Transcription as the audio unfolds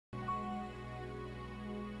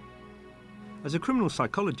As a criminal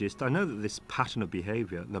psychologist, I know that this pattern of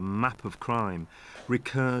behaviour, the map of crime,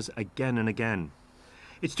 recurs again and again.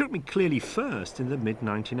 It struck me clearly first in the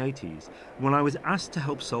mid-1980s, when I was asked to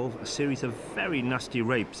help solve a series of very nasty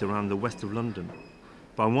rapes around the west of London,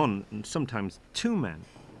 by one and sometimes two men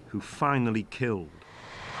who finally killed.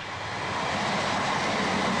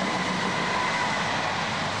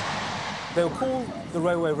 They were called the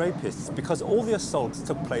railway rapists because all the assaults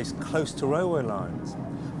took place close to railway lines,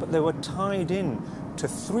 but they were tied in to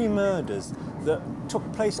three murders that took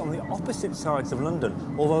place on the opposite sides of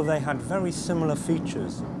London, although they had very similar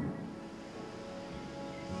features.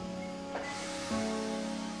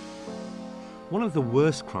 One of the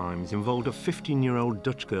worst crimes involved a 15-year-old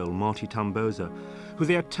Dutch girl, Marty Tamboza, who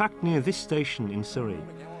they attacked near this station in Surrey.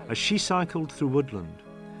 As she cycled through woodland,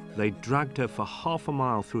 they dragged her for half a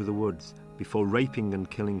mile through the woods before raping and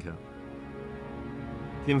killing her.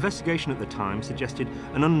 The investigation at the time suggested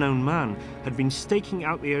an unknown man had been staking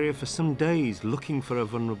out the area for some days looking for a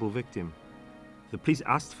vulnerable victim. The police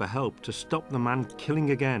asked for help to stop the man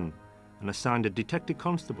killing again and assigned a detective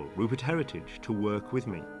constable, Rupert Heritage, to work with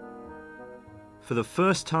me. For the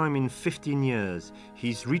first time in 15 years,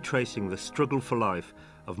 he's retracing the struggle for life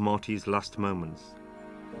of Marty's last moments.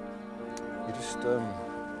 You're just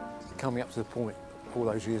coming up to the point all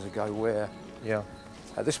those years ago where,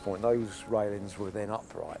 at this point, those railings were then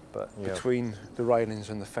upright, but between the railings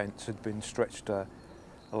and the fence had been stretched a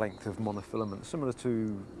length of monofilament, similar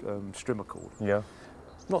to strimmer cord.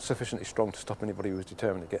 Not sufficiently strong to stop anybody who was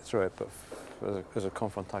determined to get through it, but as a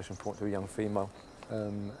confrontation point to a young female,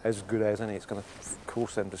 as good as any, it's going to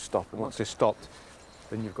force them to stop. And once they're stopped,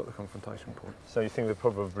 then you've got the confrontation point. So you think they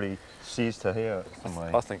probably seized her here some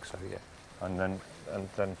way? I think so, yeah. And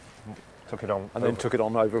then took it on. And then took it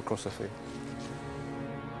on over across the field.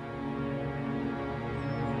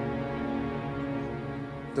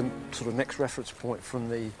 The sort of next reference point from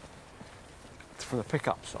the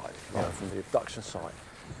pickup side, from the abduction side,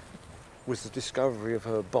 was the discovery of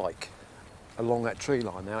her bike along that tree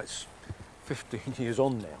line. Now it's 15 years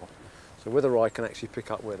on now, so whether I can actually pick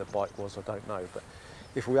up where the bike was, I don't know. But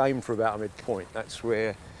if we aim for about a midpoint, that's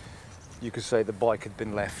where you could say the bike had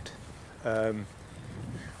been left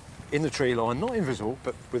in the tree line, not invisible,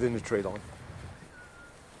 but within the tree line.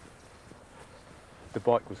 The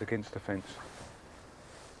bike was against the fence.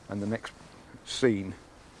 And the next scene,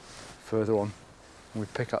 further on, we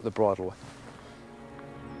pick up the bridle.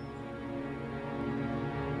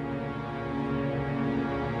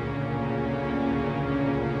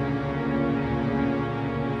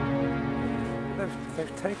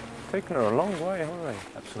 They've taken her a long way, haven't they?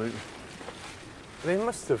 Absolutely. They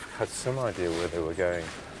must have had some idea where they were going.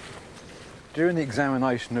 During the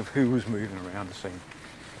examination of who was moving around the scene,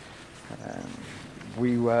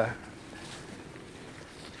 we were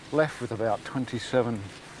left with about 27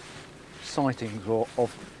 sightings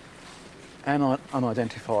of an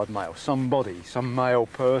unidentified male, some male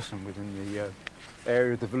person within the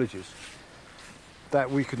area of the villages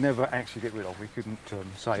that we could never actually get rid of. We couldn't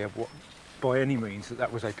say of what, by any means,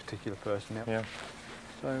 that was a particular person.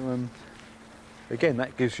 So again,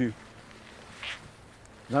 that gives you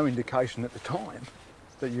no indication at the time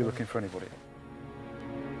that you're looking for anybody.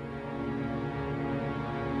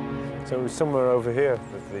 So it was somewhere over here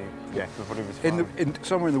that the body was found?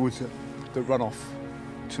 Somewhere in the woods that run off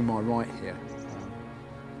to my right here,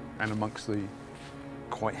 and amongst the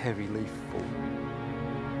quite heavy leaf fall.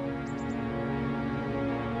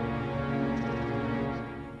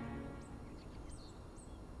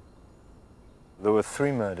 There were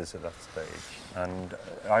 3 murders at that stage, and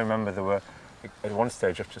I remember there were, at one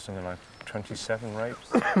stage, up to something like 27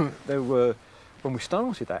 rapes. There were, when we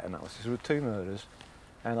started that analysis, there were 2 murders,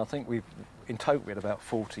 and I think in total we had about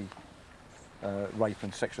 40 rape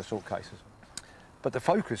and sexual assault cases. But the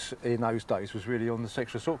focus in those days was really on the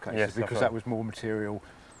sexual assault cases, because that was more material.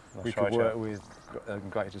 We could work with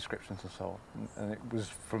greater descriptions and so on. And it was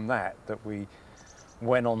from that we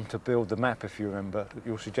went on to build the map, if you remember.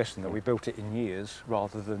 You're suggesting that we built it in years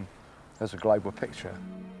rather than as a global picture.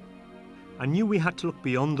 I knew we had to look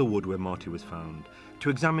beyond the wood where Marty was found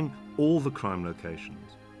to examine all the crime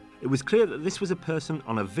locations. It was clear that this was a person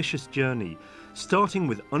on a vicious journey, starting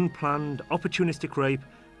with unplanned, opportunistic rape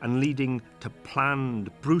and leading to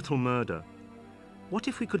planned, brutal murder. What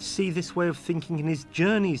if we could see this way of thinking in his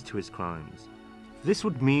journeys to his crimes? This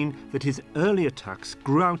would mean that his early attacks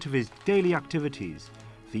grew out of his daily activities,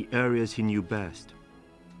 the areas he knew best.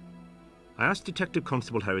 I asked Detective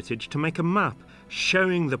Constable Heritage to make a map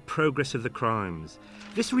showing the progress of the crimes.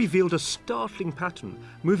 This revealed a startling pattern,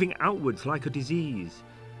 moving outwards like a disease.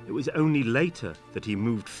 It was only later that he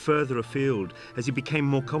moved further afield as he became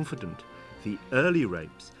more confident, The early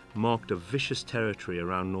rapes marked a vicious territory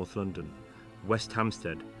around North London, West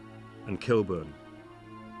Hampstead and Kilburn.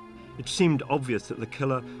 It seemed obvious that the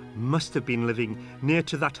killer must have been living near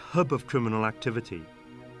to that hub of criminal activity.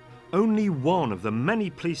 Only one of the many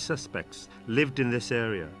police suspects lived in this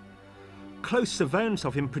area. Close surveillance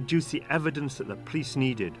of him produced the evidence that the police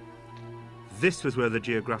needed. This was where the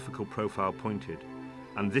geographical profile pointed,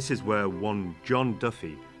 and this is where one John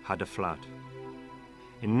Duffy had a flat.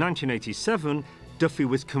 In 1987, Duffy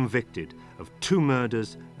was convicted of 2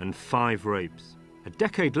 murders and 5 rapes. A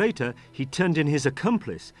decade later, he turned in his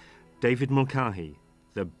accomplice, David Mulcahy.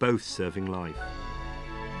 They're both serving life.